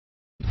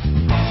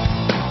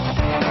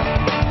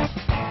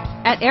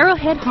At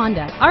Arrowhead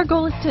Honda, our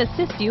goal is to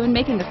assist you in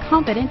making a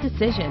confident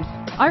decision.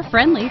 Our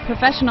friendly,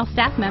 professional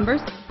staff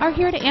members are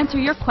here to answer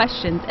your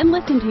questions and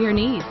listen to your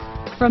needs.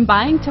 From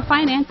buying to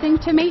financing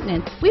to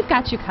maintenance, we've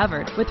got you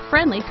covered with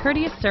friendly,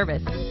 courteous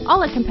service,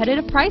 all at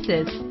competitive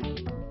prices.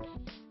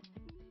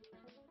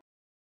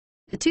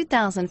 The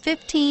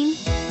 2015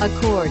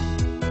 Accord.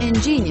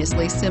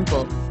 Ingeniously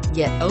simple,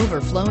 yet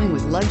overflowing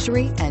with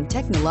luxury and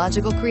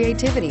technological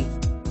creativity.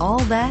 All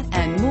that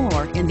and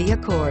more in the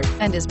Accord,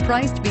 and is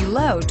priced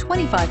below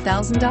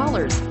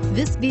 $25,000.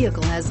 This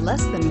vehicle has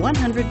less than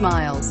 100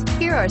 miles.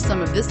 Here are some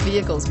of this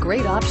vehicle's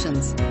great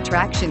options: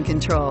 traction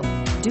control,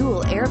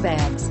 dual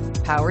airbags,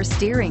 power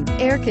steering,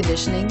 air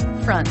conditioning,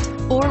 front,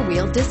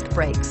 four-wheel disc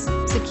brakes,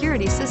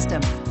 security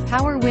system,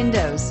 power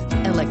windows,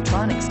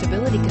 electronic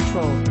stability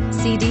control,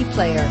 CD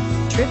player,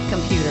 trip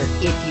computer.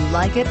 If you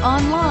like it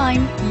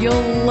online,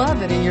 you'll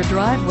love it in your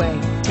driveway.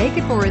 Take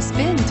it for a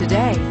spin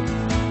today.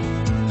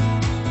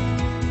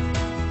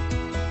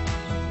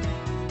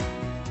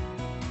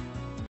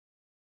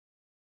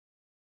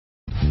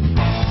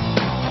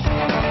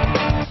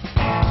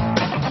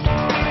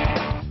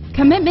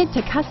 Commitment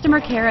to customer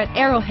care at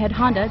Arrowhead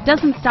Honda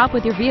doesn't stop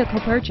with your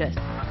vehicle purchase.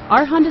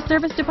 Our Honda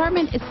service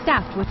department is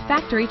staffed with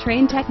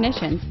factory-trained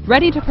technicians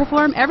ready to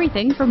perform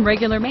everything from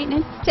regular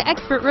maintenance to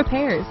expert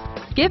repairs.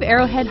 Give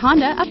Arrowhead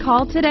Honda a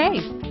call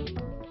today.